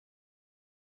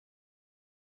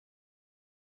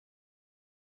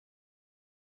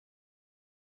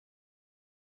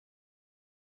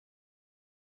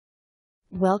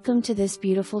Welcome to this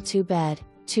beautiful 2-bed,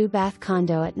 2-bath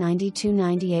condo at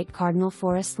 9298 Cardinal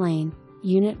Forest Lane,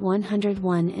 Unit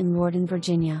 101 in LORTON,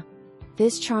 Virginia.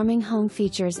 This charming home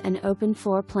features an open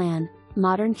floor plan,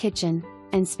 modern kitchen,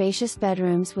 and spacious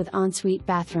bedrooms with ensuite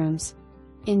bathrooms.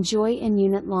 Enjoy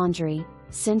in-unit laundry,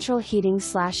 central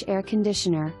heating/air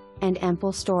conditioner, and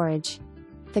ample storage.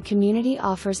 The community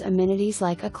offers amenities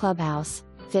like a clubhouse,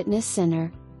 fitness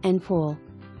center, and pool.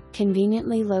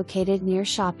 Conveniently located near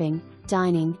shopping,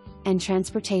 dining, and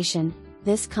transportation,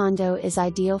 this condo is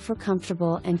ideal for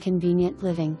comfortable and convenient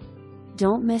living.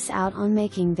 Don't miss out on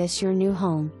making this your new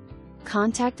home.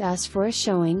 Contact us for a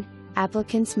showing.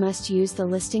 Applicants must use the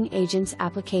listing agent's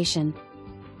application,